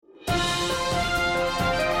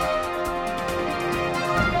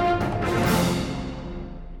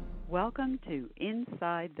Welcome to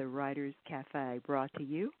Inside the Writers Cafe, brought to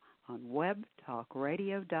you on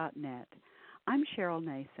webtalkradio.net. I'm Cheryl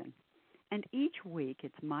Nason, and each week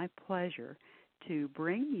it's my pleasure to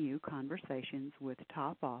bring you conversations with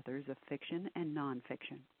top authors of fiction and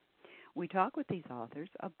nonfiction. We talk with these authors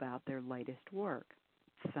about their latest work.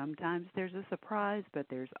 Sometimes there's a surprise, but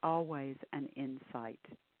there's always an insight.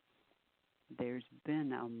 There's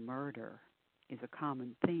been a murder is a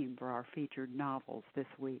common theme for our featured novels this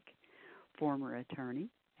week. Former attorney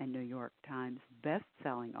and New York Times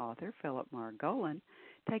best-selling author Philip Margolin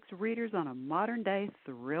takes readers on a modern-day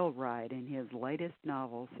thrill ride in his latest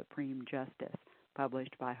novel, Supreme Justice,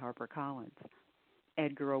 published by HarperCollins.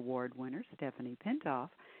 Edgar Award winner Stephanie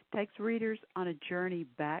Pintoff takes readers on a journey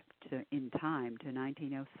back in time to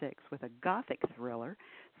 1906 with a gothic thriller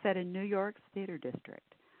set in New York's Theater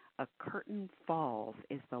District. A Curtain Falls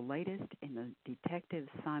is the latest in the Detective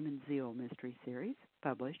Simon Zeal mystery series,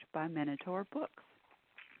 published by Minotaur Books.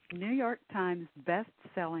 New York Times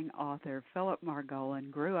best-selling author Philip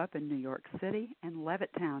Margolin grew up in New York City and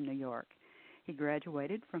Levittown, New York. He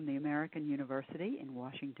graduated from the American University in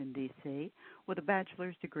Washington, D.C., with a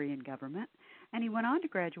bachelor's degree in government, and he went on to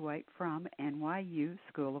graduate from NYU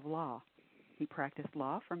School of Law. He practiced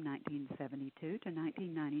law from 1972 to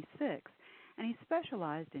 1996, and he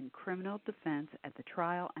specialized in criminal defense at the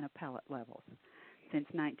trial and appellate levels. Since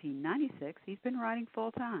 1996, he's been writing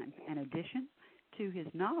full-time. In addition to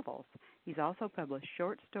his novels, he's also published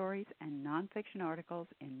short stories and nonfiction articles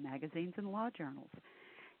in magazines and law journals.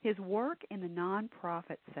 His work in the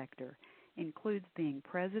nonprofit sector includes being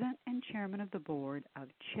president and chairman of the board of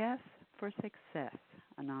Chess for Success,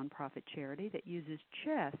 a nonprofit charity that uses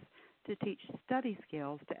chess to teach study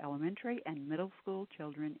skills to elementary and middle school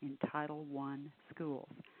children in Title I schools.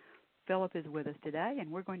 Philip is with us today,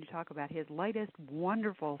 and we're going to talk about his latest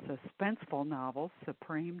wonderful suspenseful novel,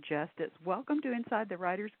 Supreme Justice. Welcome to Inside the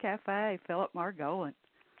Writers Cafe, Philip Margolin.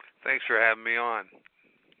 Thanks for having me on.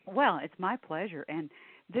 Well, it's my pleasure, and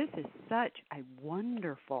this is such a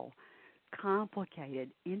wonderful, complicated,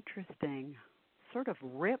 interesting, sort of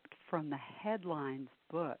ripped from the headlines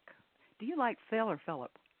book. Do you like Phil or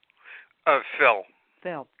Philip? Phil.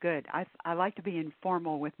 Phil, good. I like to be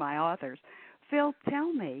informal with my authors. Phil,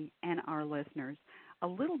 tell me and our listeners a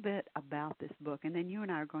little bit about this book, and then you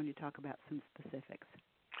and I are going to talk about some specifics.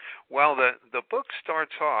 Well, the book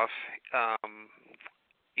starts off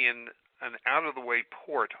in an out-of-the-way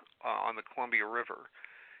port on the Columbia River,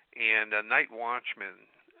 and a night watchman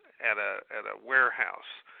at a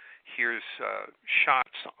warehouse hears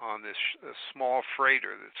shots on this small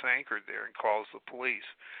freighter that's anchored there and calls the police.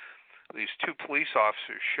 These two police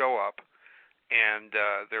officers show up, and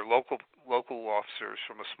they're local officers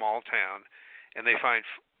from a small town, and they find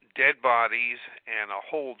dead bodies and a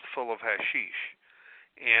hold full of hashish.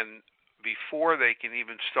 And before they can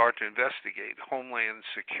even start to investigate, Homeland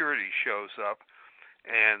Security shows up,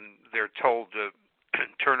 and they're told to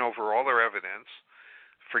turn over all their evidence,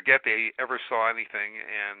 forget they ever saw anything,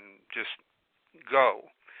 and just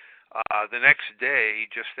go. The next day,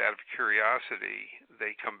 just out of curiosity,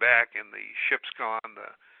 they come back and the ship's gone,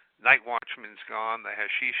 the night watchman's gone, the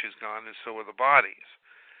hashish is gone, and so are the bodies.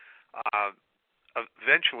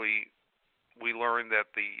 Eventually, we learn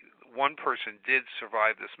that the one person did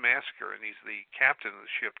survive this massacre, and he's the captain of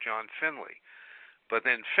the ship, John Finley. But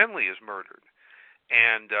then Finley is murdered,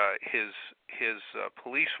 and his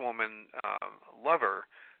policewoman lover,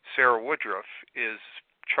 Sarah Woodruff, is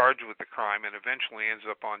charged with the crime and eventually ends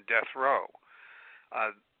up on death row.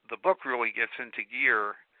 The book really gets into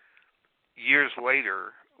gear years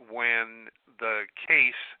later when the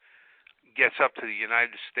case gets up to the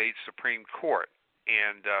United States Supreme Court,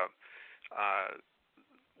 and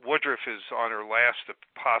Woodruff is on her last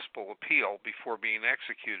possible appeal before being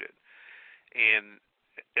executed. And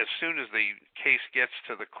as soon as the case gets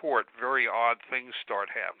to the court, very odd things start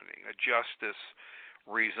happening. A justice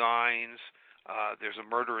resigns. There's a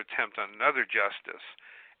murder attempt on another justice,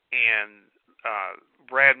 and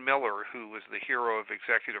Brad Miller, who was the hero of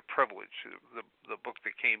Executive Privilege, the book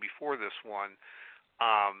that came before this one,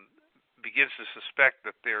 begins to suspect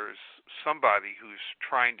that there's somebody who's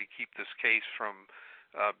trying to keep this case from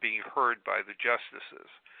being heard by the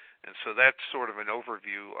justices. And so that's sort of an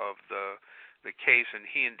overview of the case. And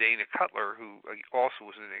he and Dana Cutler, who also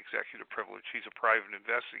was in Executive Privilege, he's a private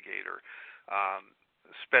investigator,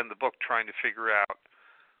 spend the book trying to figure out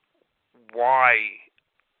why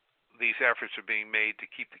these efforts are being made to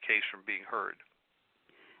keep the case from being heard.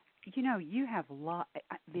 You know, you have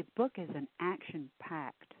the book is an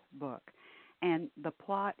action-packed book, and the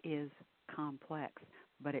plot is complex,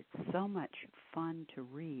 but it's so much fun to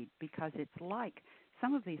read because it's like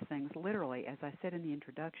some of these things, literally, as I said in the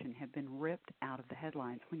introduction, have been ripped out of the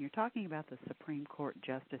headlines. When you're talking about the Supreme Court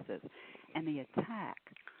justices and the attack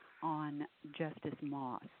on Justice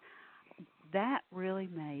Moss, that really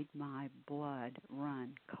made my blood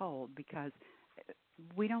run cold because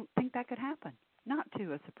we don't think that could happen, not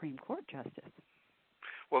to a Supreme Court justice.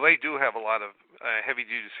 Well, they do have a lot of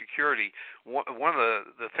heavy-duty security. One of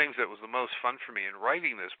the things that was the most fun for me in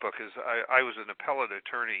writing this book is I was an appellate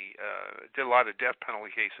attorney, did a lot of death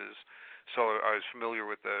penalty cases, so I was familiar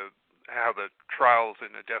with how the trials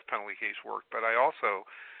in a death penalty case worked. But I also,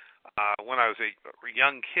 when I was a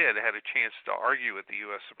young kid, had a chance to argue at the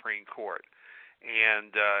U.S. Supreme Court.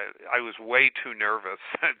 And I was way too nervous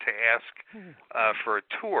to ask for a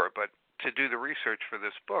tour, but to do the research for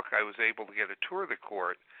this book, I was able to get a tour of the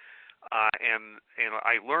court, and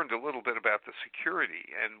I learned a little bit about the security.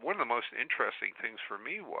 And one of the most interesting things for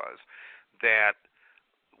me was that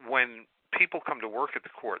when people come to work at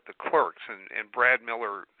the court, the clerks, and Brad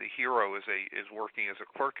Miller, the hero, is working as a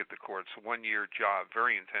clerk at the court. It's a 1-year job,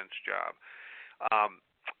 very intense job.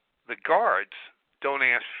 The guards don't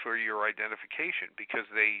ask for your identification because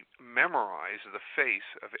they memorize the face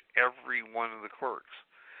of every one of the clerks.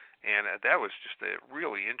 And that was just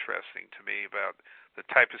really interesting to me about the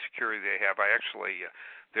type of security they have. I actually,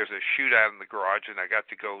 there's a shootout in the garage, and I got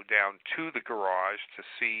to go down to the garage to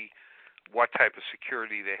see what type of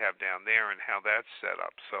security they have down there and how that's set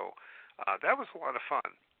up. So that was a lot of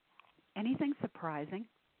fun. Anything surprising?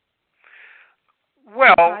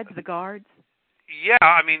 Well, besides the guards? Yeah,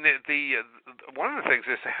 I mean the one of the things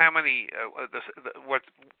is how many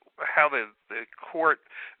how the court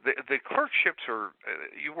the clerkships are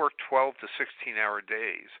you work 12 to 16-hour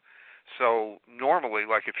days. So normally,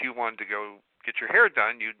 like if you wanted to go get your hair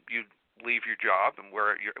done, you'd leave your job and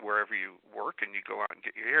wherever you work, and you go out and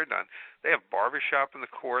get your hair done. They have barbershop in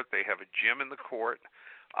the court. They have a gym in the court.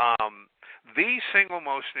 The single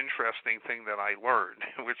most interesting thing that I learned,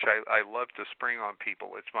 which I love to spring on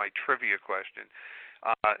people, it's my trivia question,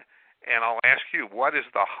 and I'll ask you, what is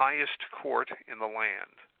the highest court in the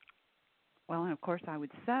land? Well, and of course I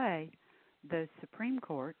would say the Supreme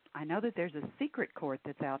Court. I know that there's a secret court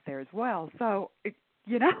that's out there as well, so,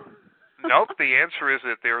 you know. Nope, the answer is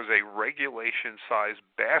that there is a regulation-sized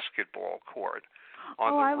basketball court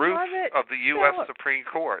on the roof of the U.S. Supreme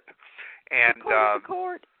Court. And the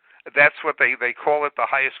court. That's what they call it, the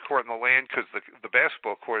highest court in the land, because the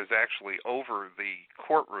basketball court is actually over the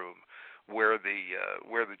courtroom where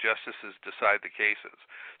the justices decide the cases.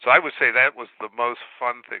 So I would say that was the most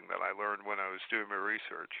fun thing that I learned when I was doing my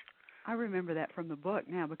research. I remember that from the book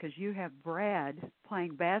now because you have Brad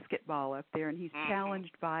playing basketball up there, and he's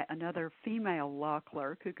challenged by another female law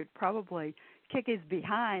clerk who could probably kick his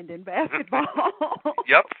behind in basketball.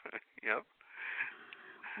 Yep.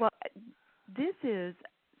 Well, this is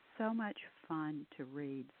so much fun to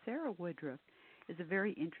read. Sarah Woodruff is a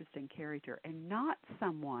very interesting character and not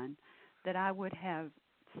someone that I would have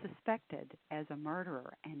suspected as a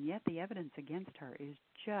murderer, and yet the evidence against her is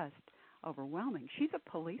just overwhelming. She's a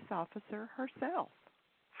police officer herself.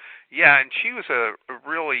 Yeah, and she was a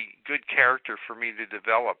really good character for me to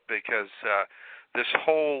develop because this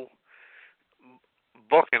whole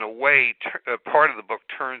book, in a way, part of the book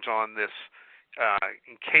turns on this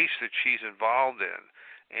case that she's involved in.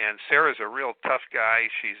 And Sarah's a real tough guy.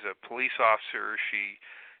 She's a police officer.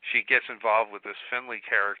 She gets involved with this Finley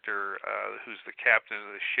character who's the captain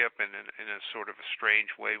of the ship in a sort of a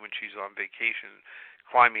strange way when she's on vacation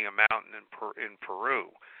climbing a mountain in Peru.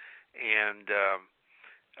 And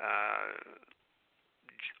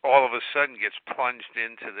all of a sudden gets plunged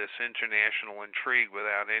into this international intrigue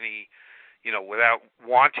without without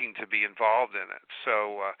wanting to be involved in it.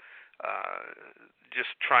 So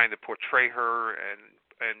just trying to portray her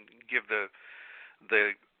and give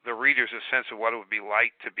the readers a sense of what it would be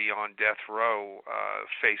like to be on death row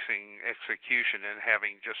facing execution and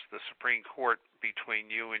having just the Supreme Court between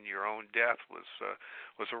you and your own death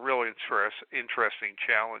was a real interesting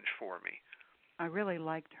challenge for me. I really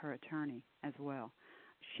liked her attorney as well.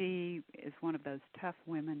 She is one of those tough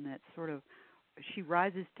women that she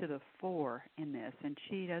rises to the fore in this, and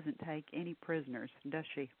she doesn't take any prisoners, does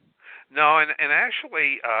she? No, and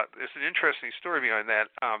actually, there's an interesting story behind that.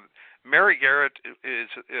 Mary Garrett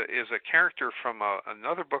is a character from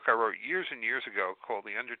another book I wrote years and years ago called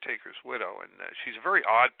The Undertaker's Widow, and she's a very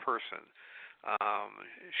odd person.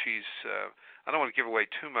 She's I don't want to give away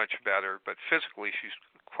too much about her, but physically she's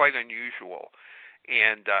quite unusual.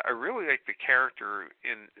 And I really liked the character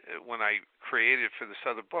when I created for this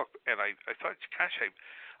other book, and I thought, gosh,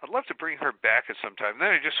 I'd love to bring her back at some time. And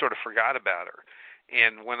then I just sort of forgot about her.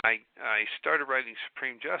 And when I started writing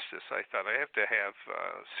Supreme Justice, I thought I have to have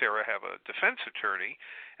Sarah have a defense attorney,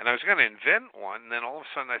 and I was going to invent one. And then all of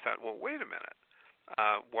a sudden, I thought, well, wait a minute.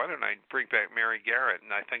 Why don't I bring back Mary Garrett?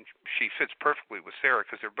 And I think she fits perfectly with Sarah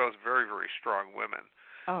because they're both very, very strong women.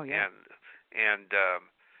 Oh yeah.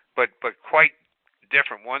 But quite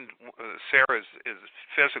different. One, Sarah is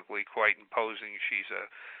physically quite imposing. She's a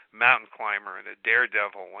mountain climber and a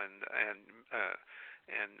daredevil, and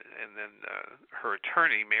then her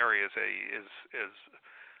attorney Mary is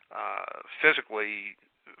physically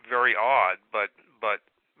very odd, but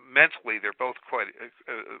mentally they're both quite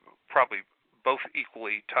probably both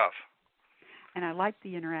equally tough. And I like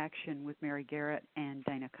the interaction with Mary Garrett and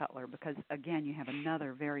Dana Cutler because, again, you have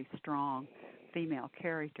another very strong female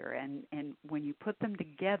character. And when you put them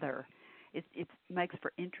together, it makes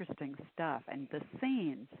for interesting stuff. And the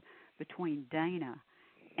scenes between Dana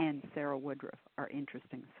and Sarah Woodruff are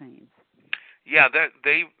interesting scenes. Yeah, that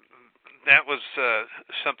was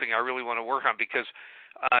something I really want to work on because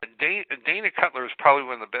Dana Cutler is probably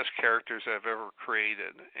one of the best characters I've ever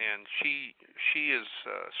created, and she is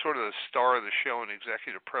sort of the star of the show in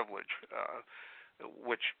Executive Privilege,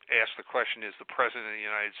 which asks the question, is the President of the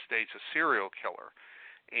United States a serial killer?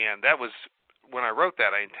 And that was, when I wrote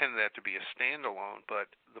that, I intended that to be a standalone,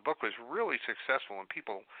 but the book was really successful, and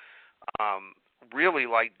people really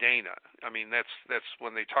like Dana. I mean, that's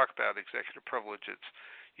when they talk about Executive Privilege, it's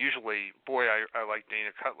usually, boy, I like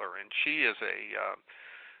Dana Cutler, and she is a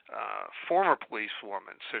former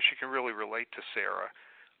policewoman, so she can really relate to Sarah.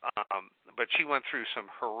 But she went through some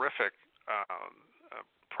horrific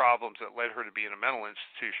problems that led her to be in a mental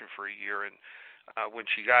institution for a year, and when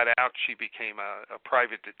she got out, she became a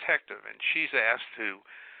private detective, and she's asked to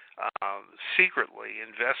secretly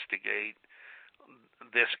investigate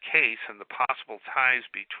this case and the possible ties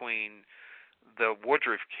between the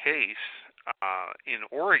Woodruff case in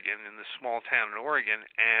Oregon, in the small town in Oregon,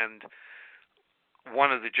 and one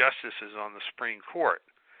of the justices on the Supreme Court.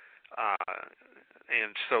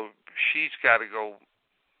 And so she's got to go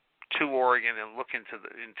to Oregon and look into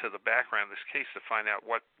the background of this case to find out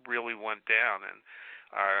what really went down. And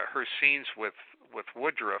her scenes with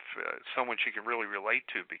Woodruff, someone she can really relate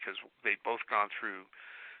to because they've both gone through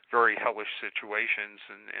very hellish situations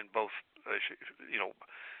and both,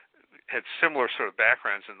 had similar sort of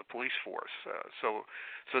backgrounds in the police force. So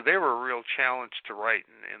they were a real challenge to write,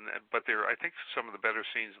 but they're, I think, some of the better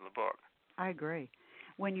scenes in the book. I agree.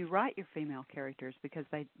 When you write your female characters, because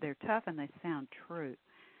they're tough and they sound true,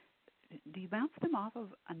 do you bounce them off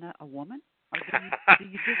of a woman? Or do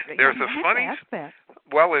you just, there's a funny aspect?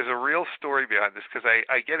 Well, there's a real story behind this because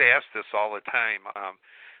I get asked this all the time.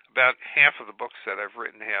 About half of the books that I've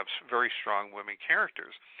written have very strong women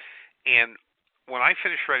characters, and when I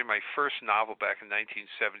finished writing my first novel back in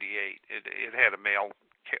 1978, it had a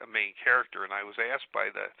main character, and I was asked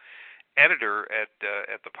by the editor at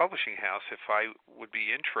the publishing house if I would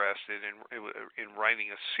be interested in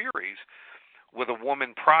writing a series with a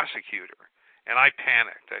woman prosecutor. And I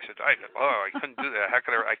panicked. I said, I couldn't do that. How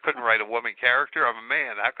could I couldn't write a woman character? I'm a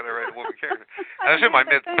man. How could I write a woman character? I was in my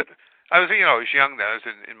I was young then. I was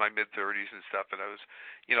in my mid-30s and stuff, and I was,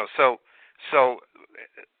 so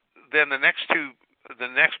then the next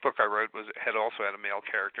book I wrote had also had a male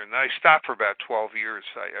character, and then I stopped for about 12 years.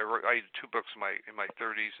 I did 2 books in my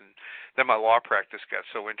 30s, and then my law practice got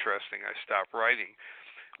so interesting I stopped writing.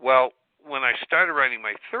 Well, when I started writing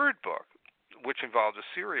my third book, which involved a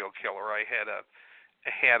serial killer, I had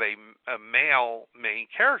a male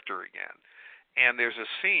main character again, and there's a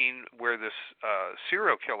scene where this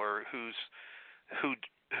serial killer who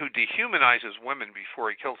dehumanizes women before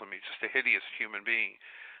he kills them. He's just a hideous human being.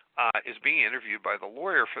 Is being interviewed by the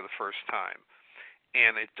lawyer for the first time,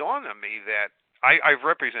 and it dawned on me that I've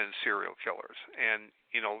represented serial killers, and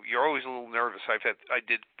you're always a little nervous. I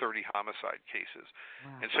did 30 homicide cases,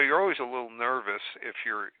 wow. And so you're always a little nervous if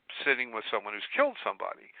you're sitting with someone who's killed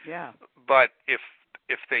somebody. Yeah. But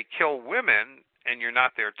if they kill women and you're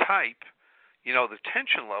not their type, the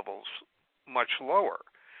tension level's much lower.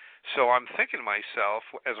 So I'm thinking to myself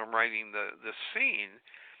as I'm writing the scene,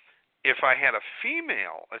 if I had a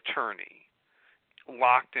female attorney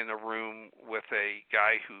locked in a room with a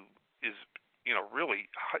guy who is, really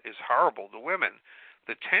is horrible to women,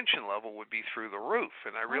 the tension level would be through the roof.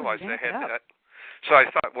 And I realized I had that. So I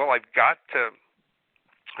thought, well, I've got to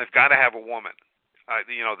have a woman.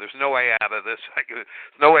 There's no way out of this. There's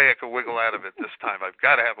no way I could wiggle out of it this time. I've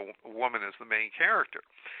got to have a woman as the main character.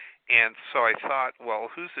 And so I thought, well,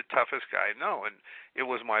 who's the toughest guy I know? And it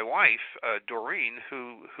was my wife, Doreen,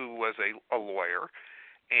 who was a lawyer,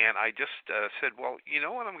 And I just said, well, you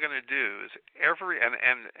know what I'm going to do is every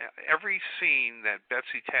scene that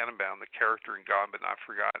Betsy Tannenbaum, the character in Gone but Not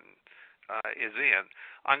Forgotten, is in,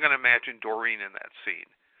 I'm going to imagine Doreen in that scene,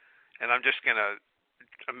 and I'm just going to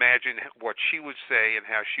imagine what she would say and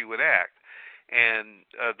how she would act. And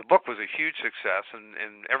the book was a huge success,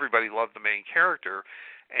 and everybody loved the main character.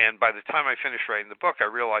 And by the time I finished writing the book, I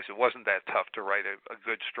realized it wasn't that tough to write a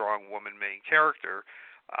good, strong woman main character.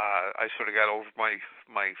 I sort of got over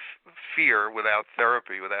my fear without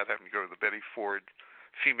therapy, without having to go to the Betty Ford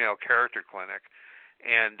female character clinic.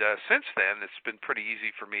 And since then, it's been pretty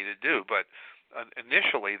easy for me to do. But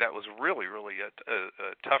initially, that was really, really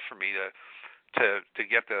tough for me to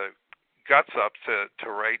get the guts up to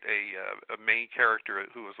write a main character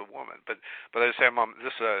who was a woman. But as I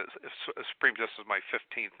say, Supreme Justice is my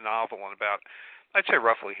 15th novel, and about, I'd say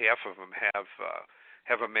roughly half of them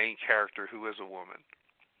have a main character who is a woman.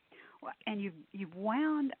 Well, and you've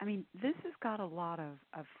wound. I mean, this has got a lot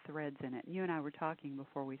of threads in it. You and I were talking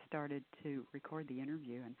before we started to record the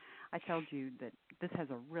interview, and I told you that this has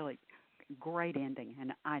a really great ending,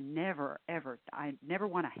 and I never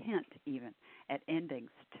want to hint even at endings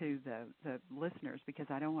to the listeners because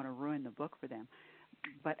I don't want to ruin the book for them.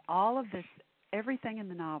 But all of this, everything in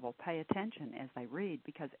the novel, pay attention as they read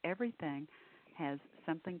because everything has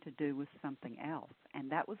something to do with something else,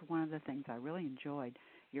 and that was one of the things I really enjoyed.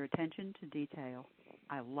 Your attention to detail.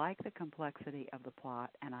 I like the complexity of the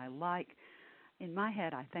plot, and I like, in my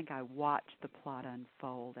head, I think I watched the plot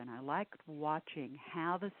unfold, and I liked watching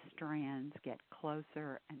how the strands get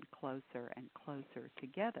closer and closer and closer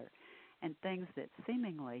together, and things that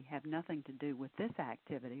seemingly have nothing to do with this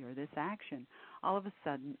activity or this action. All of a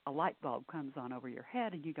sudden, a light bulb comes on over your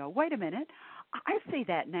head, and you go, wait a minute, I see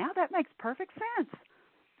that now. That makes perfect sense.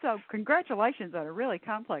 So congratulations on a really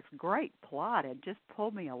complex, great plot. It just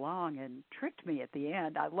pulled me along and tricked me at the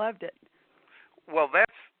end. I loved it. Well, that's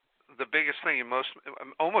the biggest thing in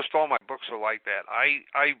almost all my books are like that.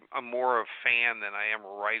 I'm more a fan than I am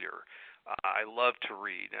a writer. I love to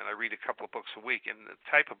read, and I read a couple of books a week. And the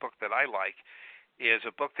type of book that I like is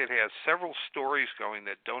a book that has several stories going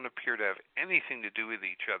that don't appear to have anything to do with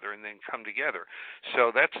each other and then come together. So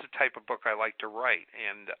that's the type of book I like to write.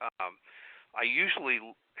 And I usually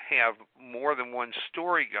have more than one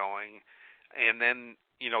story going, and then,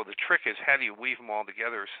 the trick is how do you weave them all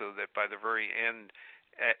together so that by the very end,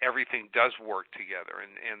 everything does work together,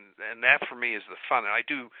 and that for me is the fun. And I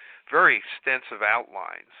do very extensive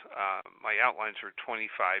outlines. My outlines are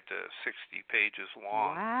 25 to 60 pages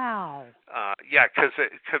long. Wow. Yeah,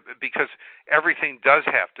 because everything does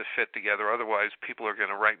have to fit together. Otherwise, people are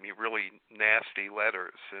going to write me really nasty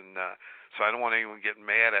letters, and so I don't want anyone getting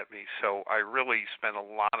mad at me. So I really spend a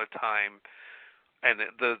lot of time, and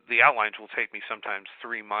the outlines will take me sometimes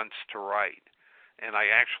 3 months to write. And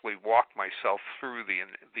I actually walk myself through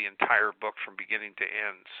the entire book from beginning to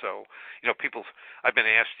end. So, people, I've been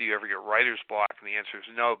asked, do you ever get writer's block? And the answer is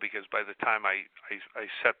no, because by the time I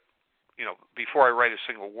set, before I write a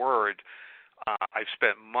single word, I've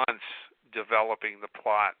spent months developing the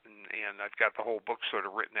plot, and I've got the whole book sort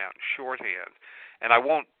of written out in shorthand. And I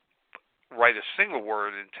won't write a single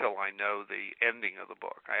word until I know the ending of the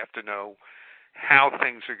book. I have to know how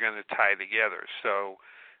things are going to tie together. So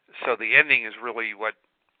the ending is really what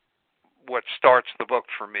starts the book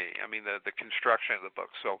for me. I mean, the construction of the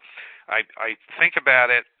book. So I think about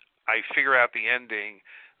it, I figure out the ending,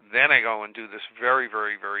 then I go and do this very,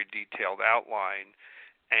 very, very detailed outline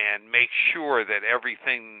and make sure that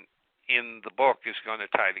everything in the book is going to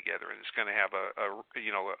tie together and it's going to have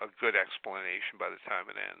a good explanation by the time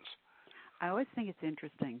it ends. I always think it's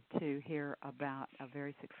interesting to hear about a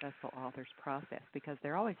very successful author's process because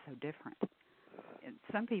they're always so different.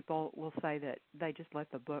 Some people will say that they just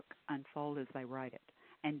let the book unfold as they write it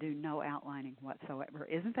and do no outlining whatsoever.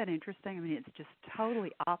 Isn't that interesting? I mean, it's just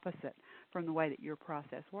totally opposite from the way that your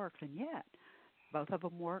process works, and yet both of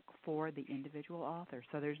them work for the individual author.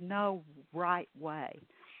 So there's no right way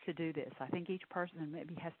to do this. I think each person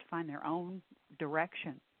maybe has to find their own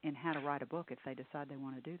direction in how to write a book if they decide they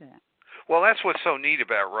want to do that. Well, that's what's so neat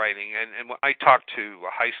about writing, and I talk to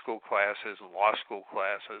high school classes and law school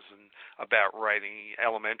classes and about writing,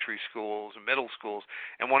 elementary schools and middle schools,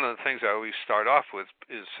 and one of the things I always start off with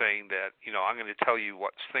is saying that, I'm going to tell you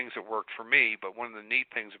what things that work for me, but one of the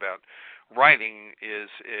neat things about writing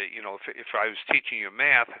is, if I was teaching you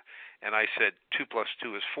math and I said 2 +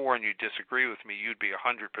 2 is 4 and you disagree with me, you'd be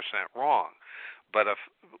 100% wrong. But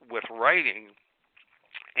with writing,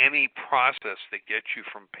 any process that gets you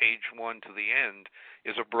from page 1 to the end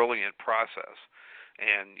is a brilliant process.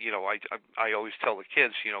 And, I always tell the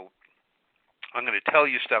kids, I'm going to tell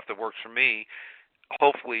you stuff that works for me.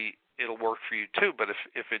 hopefully it'll work for you too. But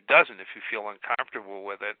if it doesn't, if you feel uncomfortable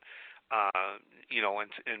with it,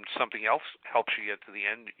 and something else helps you get to the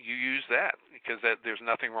end, you use that, because there's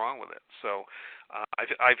nothing wrong with it. So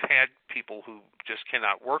I've had people who just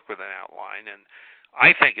cannot work with an outline, and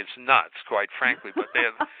I think it's nuts, quite frankly. But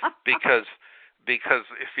because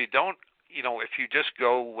if you don't, if you just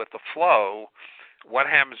go with the flow, what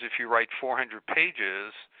happens if you write 400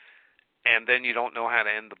 pages and then you don't know how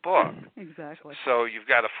to end the book? Exactly. So you've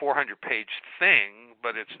got a 400-page thing,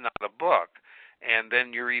 but it's not a book. And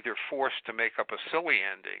then you're either forced to make up a silly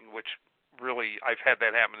ending, which really, I've had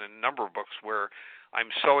that happen in a number of books where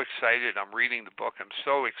I'm so excited, I'm reading the book, I'm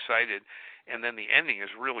so excited, and then the ending is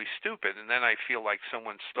really stupid, and then I feel like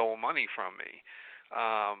someone stole money from me.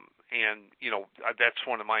 And that's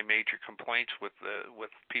one of my major complaints with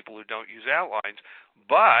people who don't use outlines.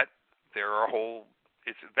 But there are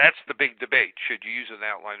that's the big debate: should you use an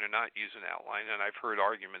outline or not use an outline? And I've heard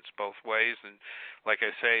arguments both ways. And like I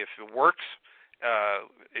say, if it works,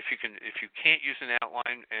 if you can't use an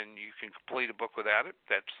outline and you can complete a book without it,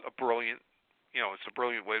 that's a brilliant, it's a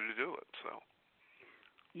brilliant way to do it. So.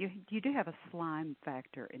 You do have a slime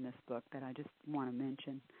factor in this book that I just want to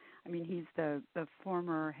mention. I mean, he's the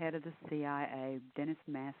former head of the CIA, Dennis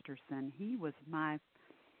Masterson.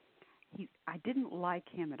 I didn't like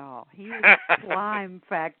him at all. He is a slime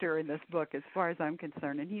factor in this book as far as I'm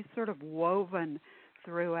concerned, and he's sort of woven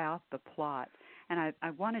throughout the plot. And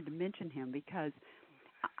I wanted to mention him because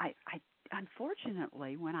I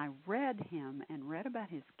unfortunately, when I read him and read about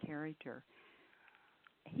his character,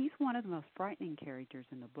 he's one of the most frightening characters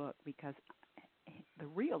in the book, because the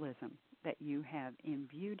realism that you have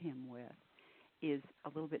imbued him with is a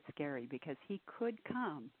little bit scary, because we could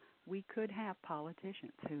have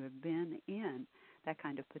politicians who have been in that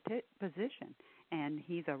kind of position, and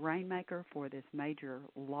he's a rainmaker for this major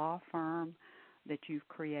law firm that you've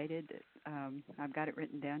created. I've got it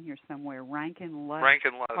written down here somewhere, Rankin Lusk,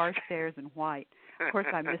 Carstairs and White. Of course,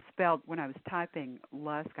 I misspelled, when I was typing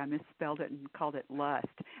Lusk, I misspelled it and called it Lust.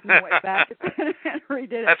 And I went back and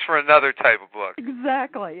redid it. That's for another type of book.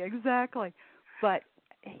 Exactly. But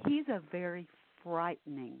he's a very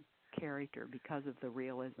frightening character because of the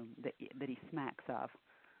realism that he smacks of.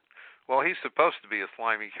 Well, he's supposed to be a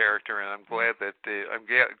slimy character, and I'm glad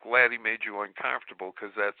glad he made you uncomfortable,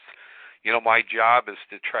 because that's, my job is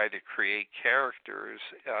to try to create characters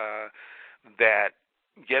that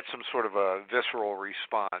get some sort of a visceral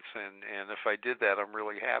response, and if I did that, I'm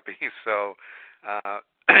really happy. So,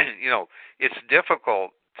 it's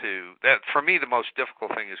difficult for me, the most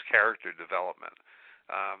difficult thing is character development.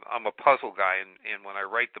 I'm a puzzle guy, and when I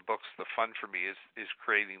write the books, the fun for me is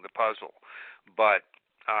creating the puzzle. But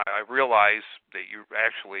I realize that you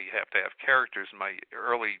actually have to have characters.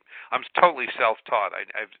 I'm totally self-taught. I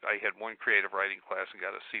had one creative writing class and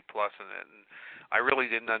got a C+ in it, and I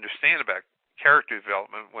really didn't understand about character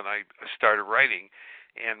development when I started writing.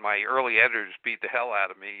 And my early editors beat the hell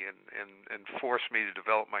out of me and forced me to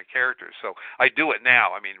develop my characters. So I do it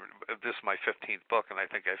now. I mean, this is my 15th book, and I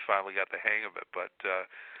think I finally got the hang of it. But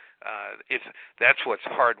that's what's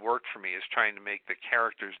hard work for me, is trying to make the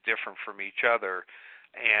characters different from each other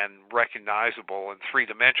and recognizable and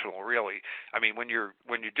three-dimensional. Really, I mean, when you're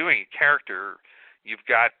doing a character, you've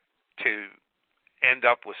got to end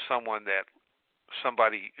up with someone that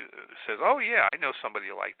somebody says, "Oh yeah, I know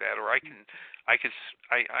somebody like that," or I could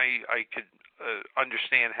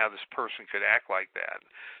understand how this person could act like that.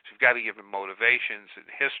 So you've got to give them motivations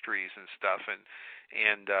and histories and stuff.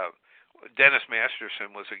 And Dennis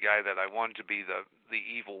Masterson was a guy that I wanted to be the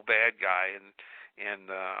evil bad guy, and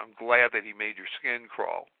I'm glad that he made your skin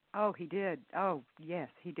crawl. Oh, he did. Oh,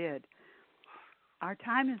 yes, he did. Our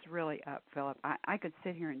time is really up, Philip. I could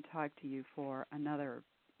sit here and talk to you for another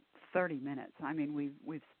 30 minutes. I mean,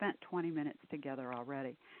 we've spent 20 minutes together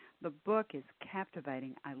already. The book is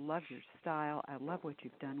captivating. I love your style. I love what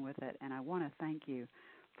you've done with it, and I want to thank you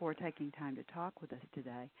for taking time to talk with us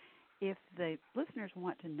today. If the listeners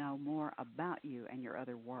want to know more about you and your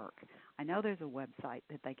other work, I know there's a website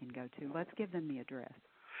that they can go to. Let's give them the address.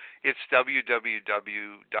 It's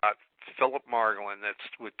www.philipmargolin,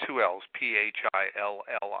 that's with two L's,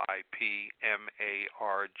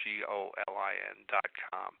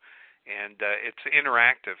 PhilipMargolin.com. And it's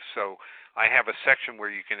interactive, so I have a section where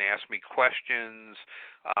you can ask me questions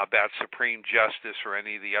about Supreme Justice or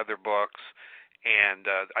any of the other books. And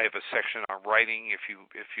I have a section on writing if you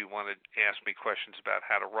want to ask me questions about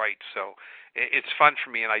how to write. So it's fun for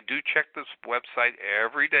me, and I do check this website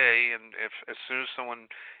every day. And as soon as someone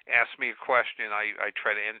asks me a question, I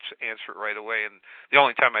try to answer it right away. And the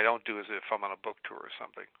only time I don't do is if I'm on a book tour or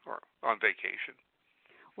something, or on vacation.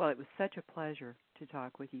 Well, it was such a pleasure to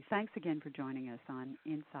talk with you. Thanks again for joining us on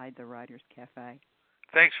Inside the Writers Cafe.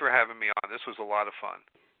 Thanks for having me on. This was a lot of fun.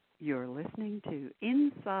 You're listening to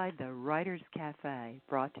Inside the Writers Cafe,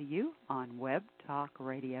 brought to you on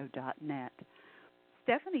webtalkradio.net.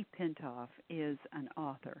 Stephanie Pintoff is an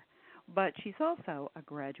author, but she's also a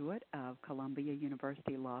graduate of Columbia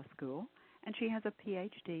University Law School, and she has a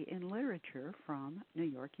Ph.D. in literature from New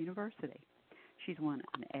York University. She's won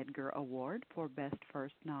an Edgar Award for Best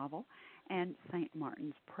First Novel and St.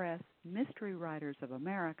 Martin's Press Mystery Writers of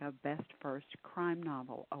America Best First Crime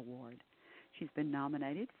Novel Award. She's been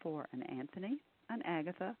nominated for an Anthony, an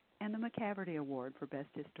Agatha, and the McCaverty Award for Best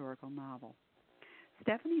Historical Novel.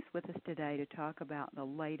 Stephanie's with us today to talk about the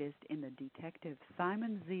latest in the Detective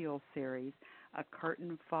Simon Zeal series, A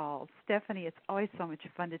Curtain Falls. Stephanie, it's always so much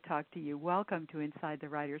fun to talk to you. Welcome to Inside the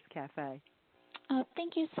Writers Cafe.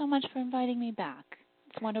 Thank you so much for inviting me back.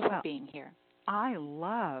 It's wonderful being here. I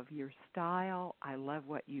love your style. I love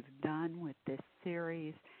what you've done with this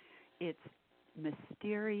series. It's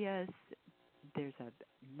mysterious. There's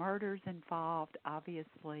murders involved,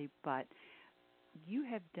 obviously, but you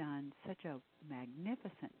have done such a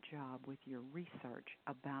magnificent job with your research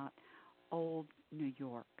about old New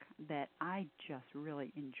York that I just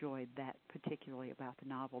really enjoyed that, particularly about the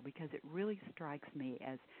novel, because it really strikes me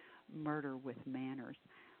as murder with manners.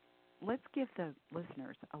 Let's give the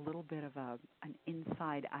listeners a little bit of an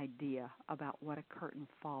inside idea about what A Curtain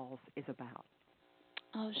Falls is about.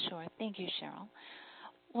 Oh, sure. Thank you, Cheryl.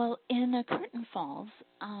 Well, in A Curtain Falls,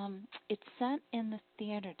 it's set in the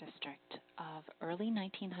theater district of early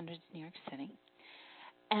 1900s New York City.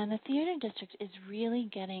 And the theater district is really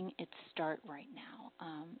getting its start right now.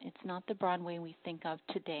 It's not the Broadway we think of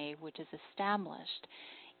today, which is established.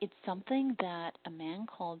 It's something that a man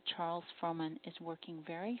called Charles Frohman is working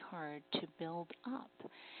very hard to build up.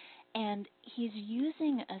 And he's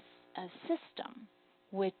using a system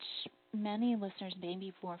which many listeners may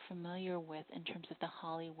be more familiar with in terms of the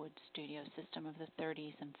Hollywood studio system of the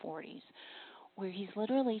 30s and 40s, where he's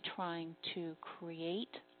literally trying to create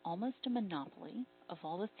almost a monopoly of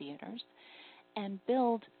all the theaters and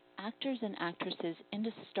build actors and actresses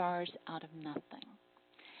into stars out of nothing.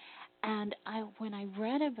 And when I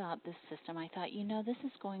read about this system, I thought, this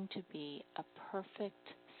is going to be a perfect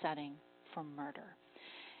setting for murder,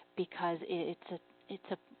 because it's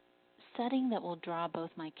a setting that will draw both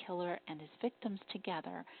my killer and his victims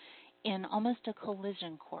together in almost a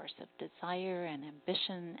collision course of desire and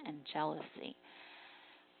ambition and jealousy.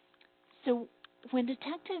 So when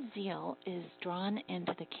Detective Zeal is drawn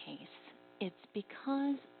into the case, it's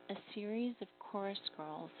because a series of chorus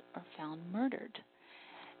girls are found murdered.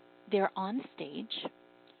 They're on stage.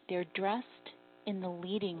 They're dressed in the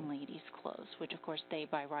leading lady's clothes, which, of course, they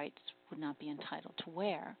by rights would not be entitled to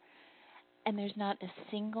wear. And there's not a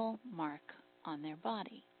single mark on their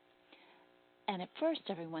body. And at first,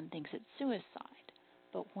 everyone thinks it's suicide.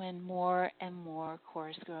 But when more and more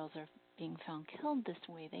chorus girls are being found killed this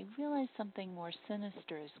way, they realize something more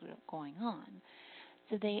sinister is going on.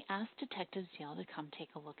 So they ask Detective Zeal to come take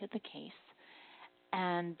a look at the case.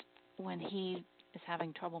 And when he is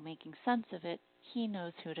having trouble making sense of it, he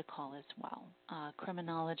knows who to call as well.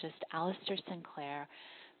 Criminologist Alistair Sinclair,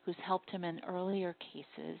 who's helped him in earlier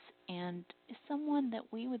cases and is someone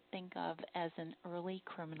that we would think of as an early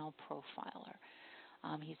criminal profiler.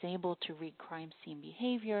 He's able to read crime scene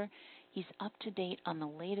behavior. He's up to date on the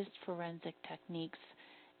latest forensic techniques,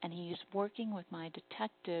 and he's working with my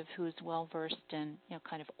detective who's well-versed in,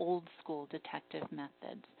 kind of old-school detective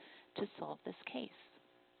methods to solve this case.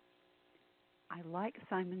 I like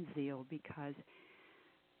Simon Zeal because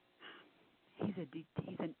he's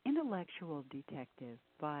an intellectual detective,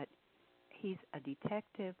 but he's a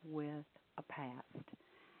detective with a past,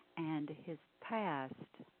 and his past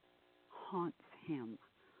haunts him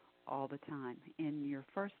all the time. In your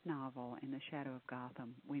first novel, In the Shadow of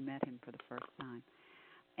Gotham, we met him for the first time.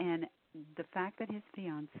 And the fact that his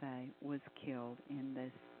fiancée was killed in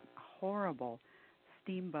this horrible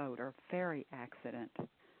steamboat or ferry accident,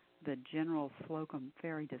 the General Slocum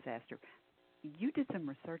ferry disaster, you did some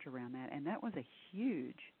research around that, and that was a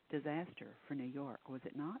huge disaster for New York, was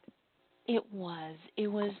it not? It was. It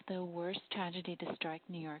was the worst tragedy to strike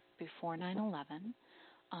New York before 9/11.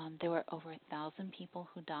 There were over 1,000 people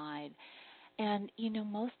who died. And,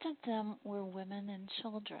 most of them were women and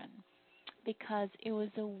children because it was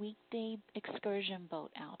a weekday excursion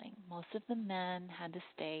boat outing. Most of the men had to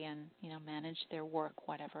stay and, manage their work,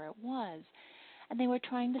 whatever it was. And they were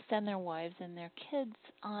trying to send their wives and their kids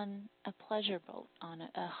on a pleasure boat on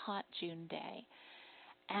a hot June day.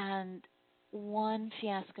 And one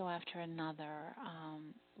fiasco after another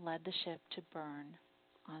led the ship to burn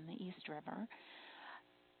on the East River.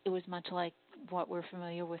 it was much like what we're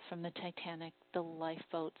familiar with from the Titanic. The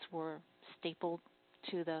lifeboats were stapled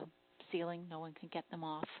to the ceiling. No one could get them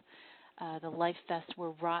off. The life vests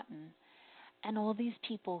were rotten. And all these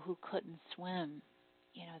people who couldn't swim,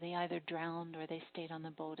 they either drowned or they stayed on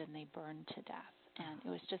the boat and they burned to death. And it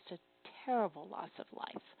was just a terrible loss of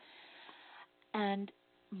life. And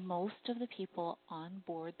most of the people on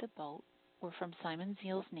board the boat were from Simon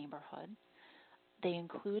Zeal's neighborhood. They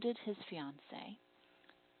included his fiancée.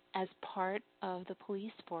 As part of the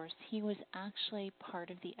police force, he was actually part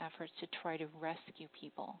of the efforts to try to rescue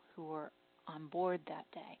people who were on board that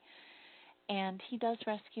day. And he does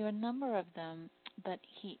rescue a number of them, but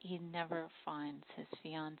he never finds his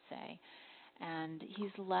fiancée. And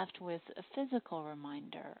he's left with a physical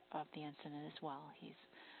reminder of the incident as well. He's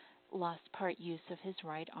lost part use of his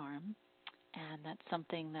right arm, and that's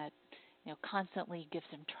something that constantly gives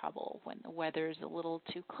him trouble when the weather's a little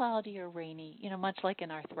too cloudy or rainy, much like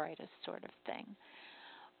an arthritis sort of thing.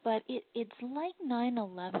 But it's like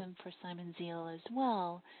 9/11 for Simon Zeal as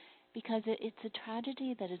well, because it's a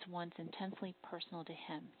tragedy that is once intensely personal to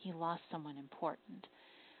him. He lost someone important.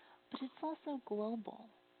 But it's also global.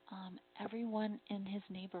 Everyone in his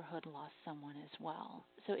neighborhood lost someone as well.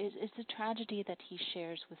 So it's a tragedy that he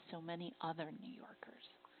shares with so many other New Yorkers.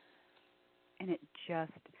 And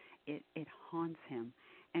it haunts him.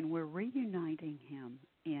 And we're reuniting him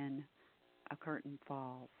in A Curtain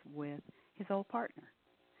Falls with his old partner.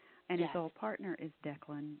 And yes. His old partner is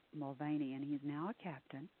Declan Mulvaney, and he's now a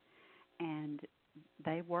captain. And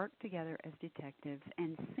they work together as detectives,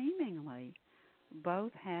 and seemingly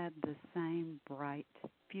both had the same bright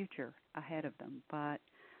future ahead of them. But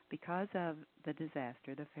because of the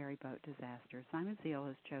disaster, the ferry boat disaster, Simon Zeal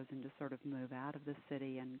has chosen to sort of move out of the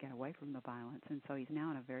city and get away from the violence, and so he's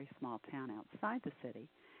now in a very small town outside the city.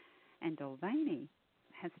 And Mulvaney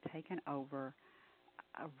has taken over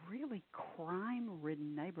a really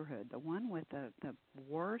crime-ridden neighborhood, the one with the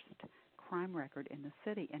worst crime record in the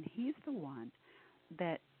city, and he's the one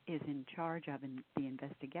that is in charge of the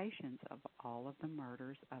investigations of all of the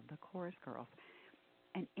murders of the chorus girls.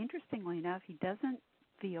 And interestingly enough, he doesn't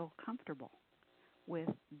feel comfortable with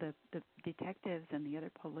the detectives and the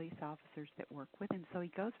other police officers that work with him, so he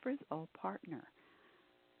goes for his old partner.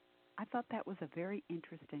 I thought that was a very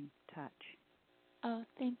interesting touch. Oh,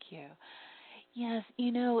 thank you. Yes,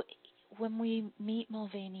 when we meet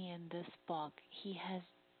Mulvaney in this book, he has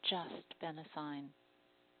just been assigned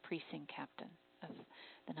precinct captain of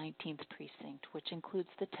the 19th precinct, which includes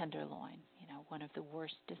the Tenderloin, one of the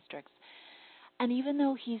worst districts. And even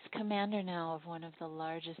though he's commander now of one of the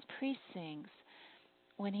largest precincts,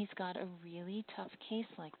 when he's got a really tough case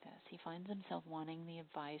like this, he finds himself wanting the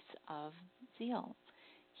advice of Zeal.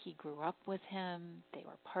 He grew up with him, they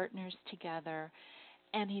were partners together,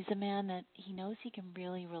 and he's a man that he knows he can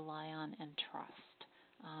really rely on and trust.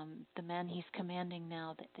 The men he's commanding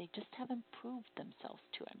now, that they just haven't proved themselves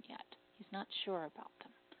to him yet. He's not sure about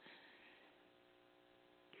them.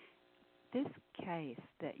 This case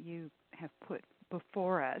that you have put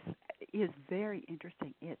before us is very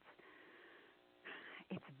interesting. It's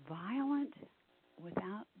violent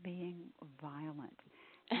without being violent,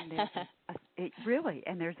 and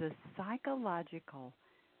there's a psychological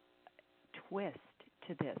twist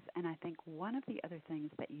to this. And I think one of the other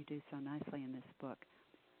things that you do so nicely in this book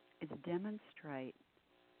is demonstrate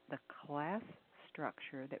the class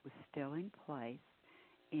structure that was still in place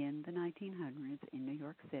in the 1900s in New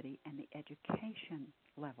York City and the education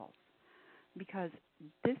levels. Because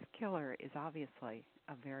this killer is obviously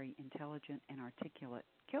a very intelligent and articulate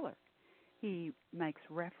killer. He makes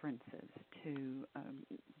references to,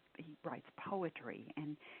 he writes poetry,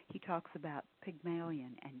 and he talks about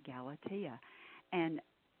Pygmalion and Galatea. And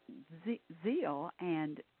Zeal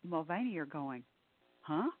and Mulvaney are going,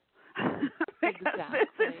 huh? Exactly.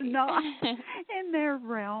 This is not in their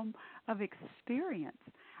realm of experience.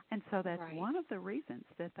 And so that's right. One of the reasons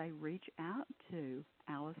that they reach out to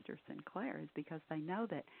Alistair Sinclair, is because they know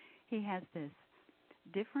that he has this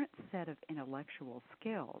different set of intellectual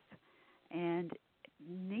skills, and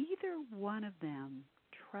neither one of them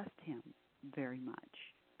trust him very much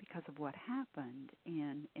because of what happened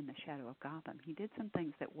in The Shadow of Gotham. He did some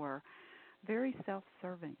things that were very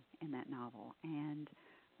self-serving in that novel, and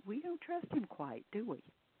we don't trust him quite, do we?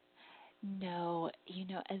 No.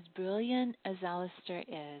 As brilliant as Alistair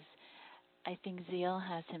is, I think Zeal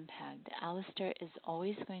has him pegged. Alistair is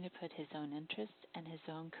always going to put his own interests and his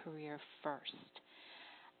own career first.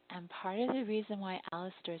 And part of the reason why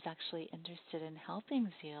Alistair is actually interested in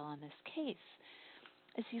helping Zeal on this case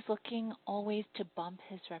is he's looking always to bump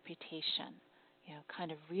his reputation,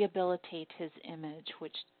 kind of rehabilitate his image,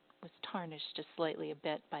 which was tarnished just slightly a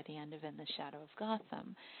bit by the end of In the Shadow of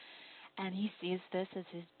Gotham. And he sees this as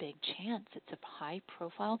his big chance. It's a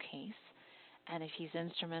high-profile case, and if he's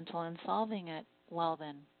instrumental in solving it, well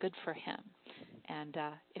then, good for him. And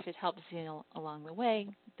if it helps Zeal along the way,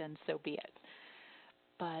 then so be it.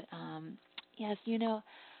 But yes,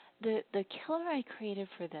 the killer I created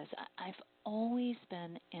for this, I've always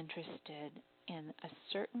been interested in a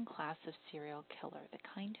certain class of serial killer, the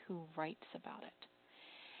kind who writes about it.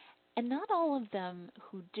 And not all of them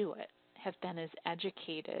who do it have been as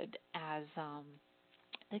educated as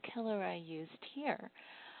the killer I used here.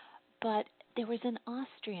 But there was an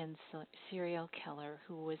Austrian serial killer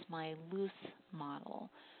who was my loose model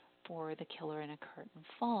for the killer in A Curtain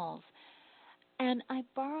Falls. And I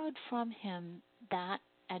borrowed from him that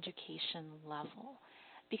education level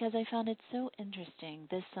because I found it so interesting.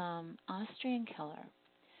 This Austrian killer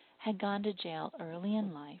had gone to jail early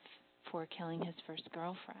in life for killing his first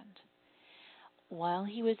girlfriend. While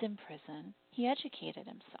he was in prison, he educated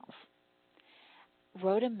himself,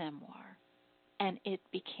 wrote a memoir, and it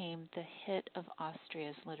became the hit of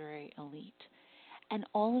Austria's literary elite. And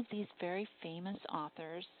all of these very famous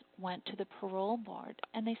authors went to the parole board,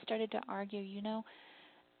 and they started to argue,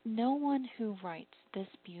 no one who writes this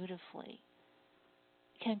beautifully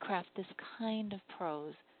can craft this kind of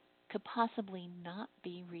prose could possibly not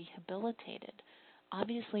be rehabilitated.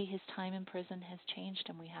 Obviously, his time in prison has changed,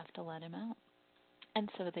 and we have to let him out. And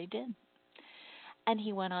so they did. And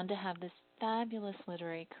he went on to have this fabulous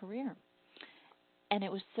literary career. And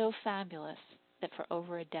it was so fabulous that for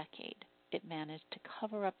over a decade, it managed to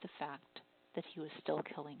cover up the fact that he was still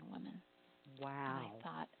killing women. Wow. And I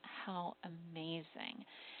thought, how amazing.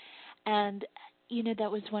 And,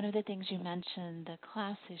 that was one of the things you mentioned, the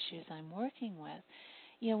class issues I'm working with.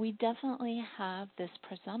 We definitely have this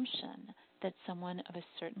presumption that someone of a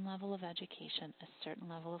certain level of education, a certain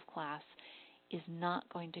level of class, is not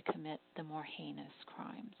going to commit the more heinous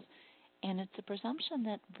crimes. And it's a presumption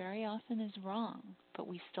that very often is wrong, but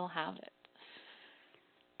we still have it.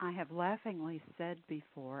 I have laughingly said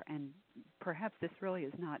before, and perhaps this really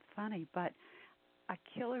is not funny, but a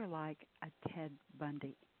killer like a Ted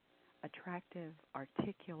Bundy, attractive,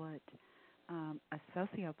 articulate, a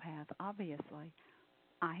sociopath, obviously,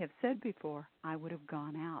 I have said before I would have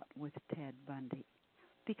gone out with Ted Bundy,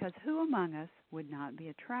 because who among us would not be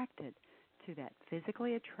attracted to that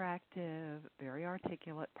physically attractive, very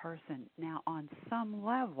articulate person? Now, on some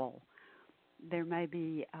level, there may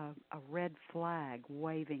be a red flag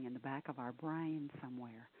waving in the back of our brain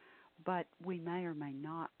somewhere, but we may or may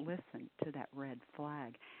not listen to that red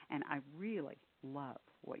flag. And I really love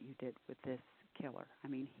what you did with this killer. I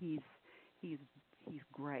mean, he's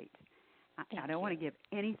great. I don't want to give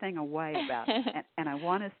anything away about it, and I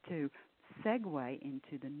want us to segue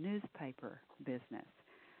into the newspaper business,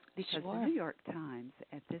 because Sure. the New York Times,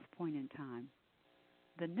 at this point in time,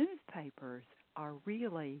 the newspapers are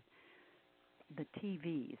really the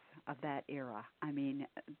TVs of that era. I mean,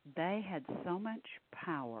 they had so much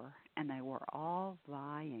power, and they were all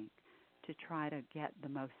vying to try to get the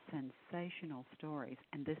most sensational stories.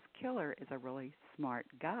 And this killer is a really smart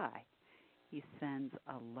guy. He sends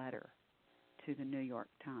a letter to the New York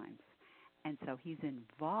Times, and so he's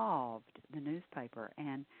involved the newspaper.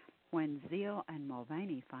 And when Zeal and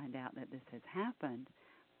Mulvaney find out that this has happened,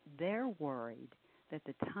 they're worried that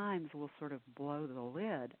the Times will sort of blow the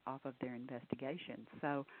lid off of their investigation.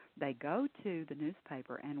 So they go to the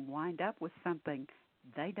newspaper and wind up with something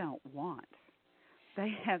they don't want.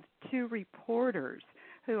 They have two reporters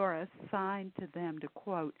who are assigned to them to,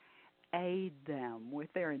 quote, aid them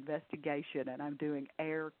with their investigation, and I'm doing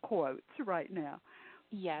air quotes right now.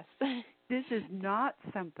 Yes. This is not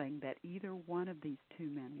something that either one of these two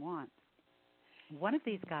men wants. One of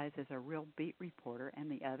these guys is a real beat reporter,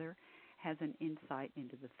 and the other has an insight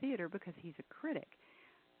into the theater because he's a critic.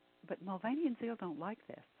 But Mulvaney and Zeal don't like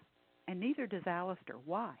this, and neither does Alistair.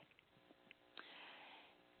 Why?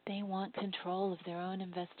 They want control of their own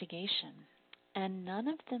investigation, and none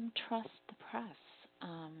of them trust the press.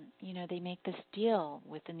 They make this deal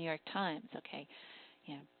with the New York Times. Okay,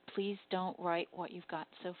 please don't write what you've got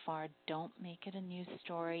so far. Don't make it a news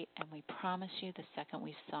story, and we promise you the second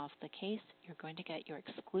we've solved the case, you're going to get your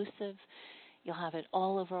exclusive. You'll have it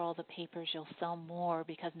all over all the papers. You'll sell more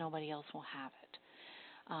because nobody else will have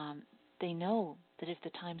it. They know that if the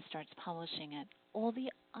Times starts publishing it, all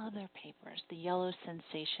the other papers, the yellow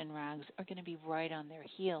sensation rags, are going to be right on their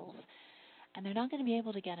heels, and they're not going to be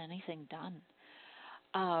able to get anything done.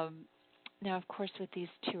 Now, of course, with these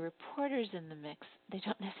two reporters in the mix, they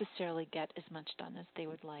don't necessarily get as much done as they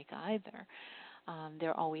would like either.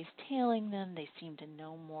 They're always tailing them. They seem to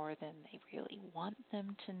know more than they really want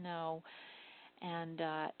them to know, and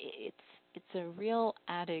it's a real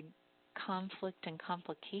added conflict and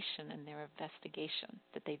complication in their investigation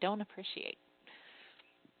that they don't appreciate.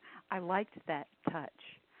 I liked that touch.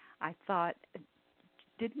 I thought,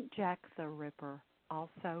 didn't Jack the Ripper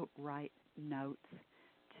also write notes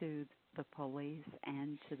to the police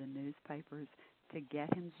and to the newspapers to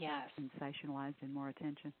get himself Yes, sensationalized and more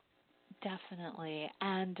attention? definitely.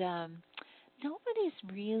 And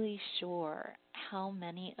nobody's really sure how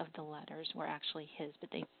many of the letters were actually his, but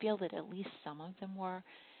they feel that at least some of them were.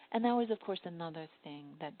 And that was, of course, another thing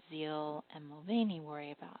that Zeal and Mulvaney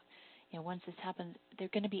worry about. Once this happens, there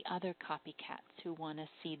are going to be other copycats who want to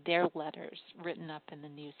see their letters written up in the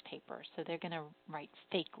newspaper. So they're going to write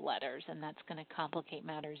fake letters, and that's going to complicate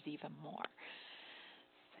matters even more.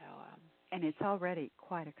 So, and it's already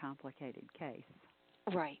quite a complicated case.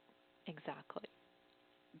 Right, exactly.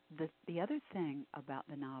 The other thing about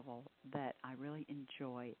the novel that I really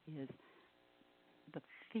enjoy is the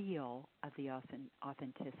feel of the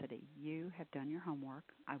authenticity. You have done your homework.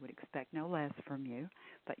 I would expect no less from you,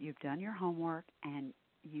 but you've done your homework, and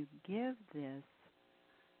you give this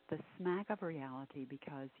the smack of reality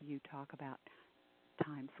because you talk about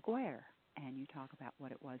Times Square, and you talk about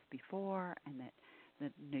what it was before, and that the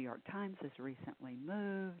New York Times has recently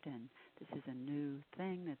moved, and this is a new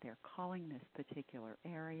thing that they're calling this particular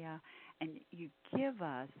area, and you give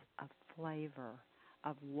us a flavor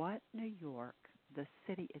of what New York, the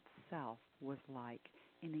city itself, was like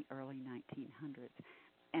in the early 1900s.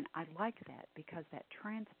 And I like that because that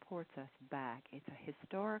transports us back. It's a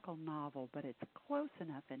historical novel, but it's close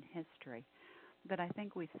enough in history that I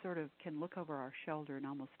think we sort of can look over our shoulder and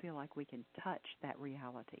almost feel like we can touch that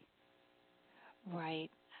reality. Right.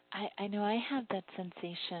 I know I have that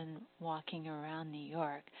sensation walking around New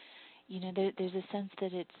York. There's a sense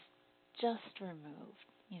that it's just removed.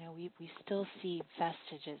 We still see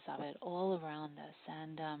vestiges of it all around us.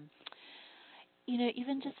 And,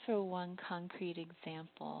 even just for one concrete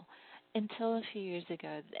example, until a few years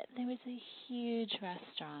ago, there was a huge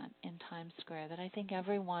restaurant in Times Square that I think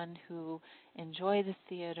everyone who enjoyed the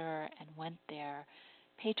theater and went there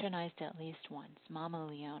patronized at least once, Mama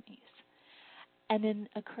Leone's. And in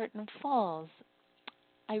A Curtain Falls,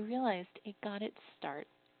 I realized it got its start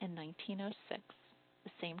in 1906,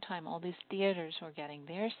 the same time all these theaters were getting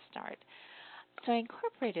their start. So I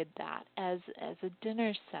incorporated that as a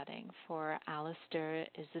dinner setting for Alistair,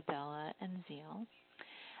 Isabella, and Zeal.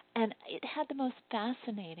 And it had the most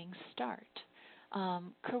fascinating start.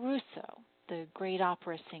 Caruso, the great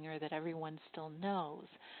opera singer that everyone still knows,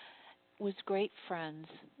 was great friends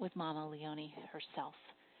with Mama Leone herself.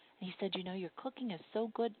 And he said, your cooking is so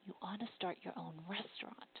good, you ought to start your own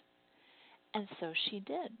restaurant. And so she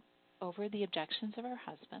did. Over the objections of her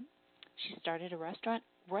husband, she started a restaurant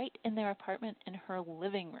right in their apartment in her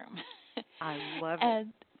living room. I love it.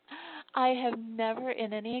 And I have never,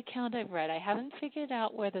 in any account I've read, I haven't figured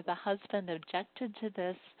out whether the husband objected to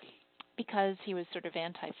this because he was sort of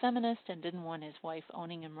anti-feminist and didn't want his wife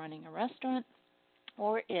owning and running a restaurant,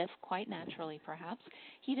 or if, quite naturally perhaps,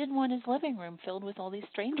 he didn't want his living room filled with all these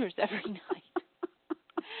strangers every night.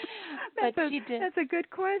 That's a good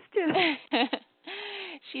question.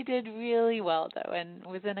 She did really well, though, and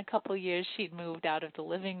within a couple of years she'd moved out of the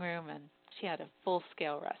living room and she had a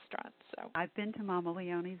full-scale restaurant. So I've been to Mama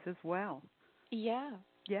Leone's as well. Yeah.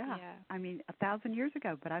 I mean, 1,000 years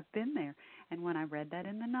ago, but I've been there. And when I read that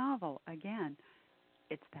in the novel, again,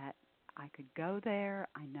 it's that I could go there.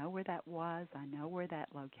 I know where that was. I know where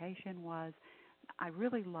that location was. I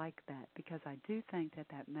really like that because I do think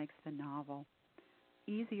that makes the novel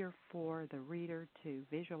easier for the reader to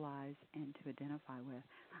visualize and to identify with.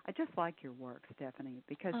 I just like your work, Stephanie,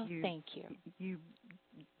 because thank you. You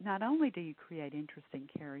not only do you create interesting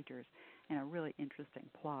characters and a really interesting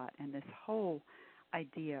plot, and this whole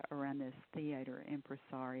idea around this theater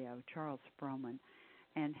impresario, Charles Frohman,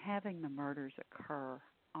 and having the murders occur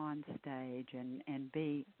on stage and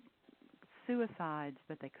be suicides,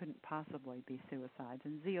 but they couldn't possibly be suicides.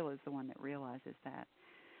 And Zeal is the one that realizes that.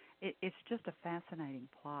 It's just a fascinating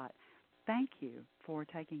plot. Thank you for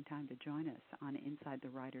taking time to join us on Inside the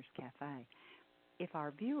Writers Cafe. If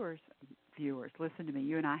our viewers, listen to me,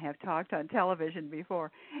 you and I have talked on television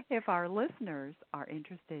before. If our listeners are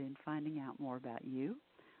interested in finding out more about you,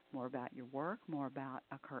 more about your work, more about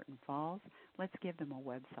A Curtain Falls, let's give them a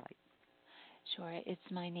website. Sure.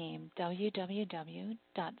 It's my name,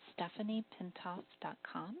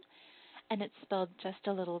 www.stephaniepintoff.com, and it's spelled just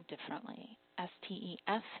a little differently, STEFANIEPINTOFF.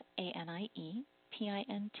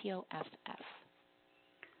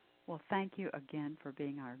 Well, thank you again for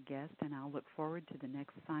being our guest, and I'll look forward to the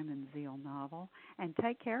next Simon Zeal novel. And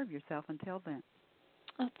take care of yourself until then.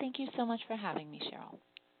 Oh, thank you so much for having me, Cheryl.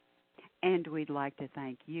 And we'd like to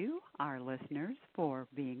thank you, our listeners, for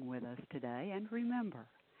being with us today. And remember,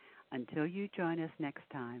 until you join us next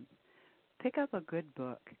time, pick up a good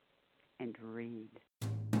book and read.